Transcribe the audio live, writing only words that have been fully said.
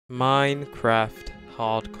Minecraft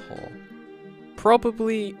Hardcore.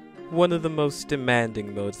 Probably one of the most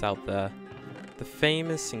demanding modes out there. The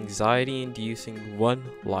famous anxiety-inducing one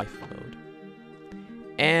life mode.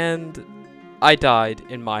 And I died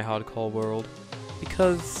in my hardcore world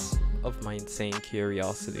because of my insane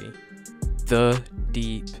curiosity. The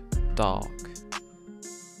Deep Dark.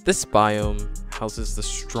 This biome houses the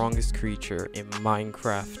strongest creature in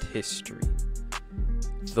Minecraft history.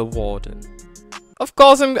 The Warden. Of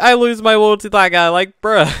course I lose my world to that guy, like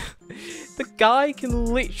bruh. The guy can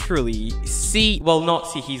literally see, well not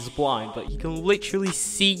see, he's blind, but he can literally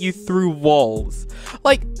see you through walls.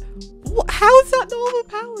 Like, how is that not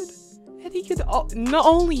overpowered? And he can, not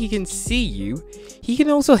only he can see you, he can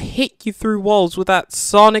also hit you through walls with that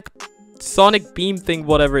sonic beam thing,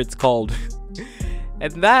 whatever it's called.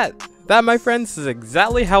 And that my friends is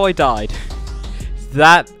exactly how I died.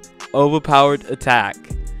 That overpowered attack.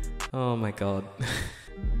 Oh my god.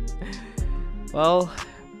 Well,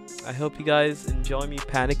 I hope you guys enjoy me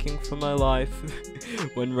panicking for my life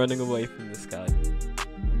when running away from this guy.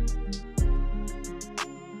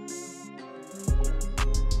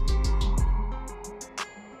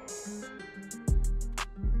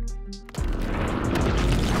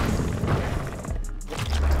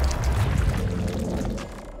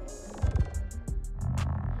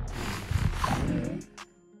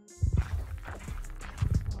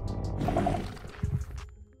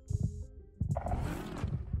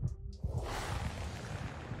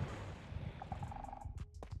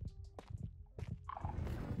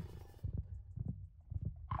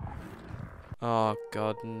 Oh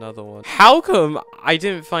god, another one. How come I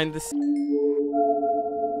didn't find this?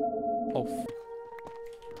 Oh.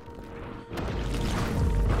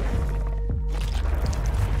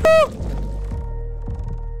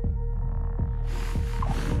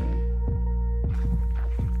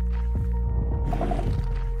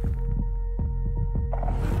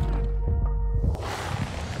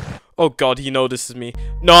 Oh god, he notices me.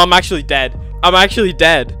 No, I'm actually dead. I'm actually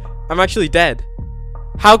dead. I'm actually dead.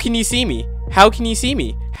 How can you see me? How can you see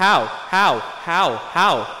me? How?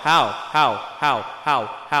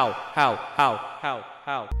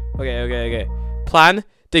 Okay. Plan,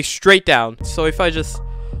 dig straight down. So if I just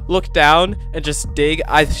look down and just dig,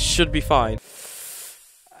 I should be fine.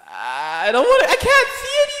 I can't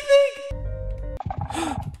see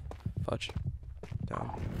anything! Fudge.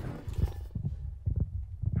 Down.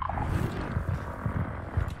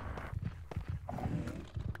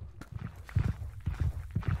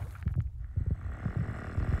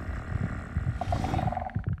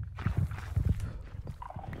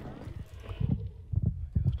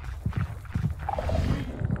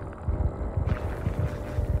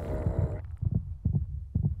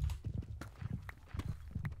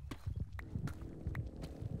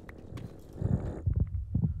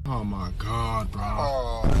 Oh my god, bro.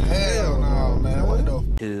 Oh, hell no, man. What the?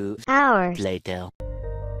 2 hours later.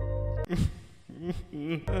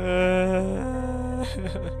 I'm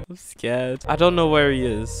scared. I don't know where he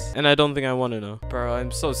is. And I don't think I want to know. Bro,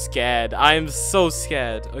 I'm so scared. I'm so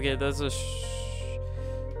scared. Okay, there's a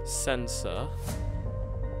sensor.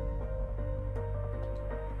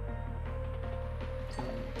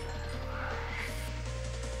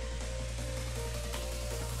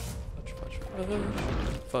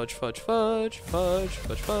 Fudge.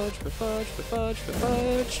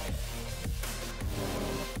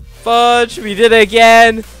 Fudge, we did it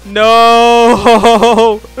again.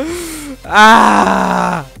 No.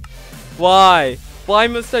 Ah. Why? Why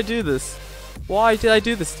must I do this? Why did I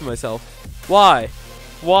do this to myself? Why?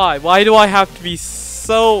 Why do I have to be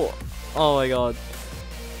so... Oh my god.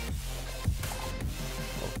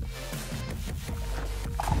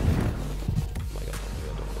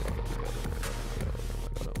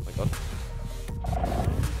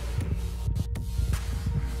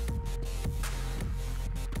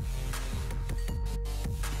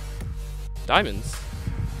 Diamonds.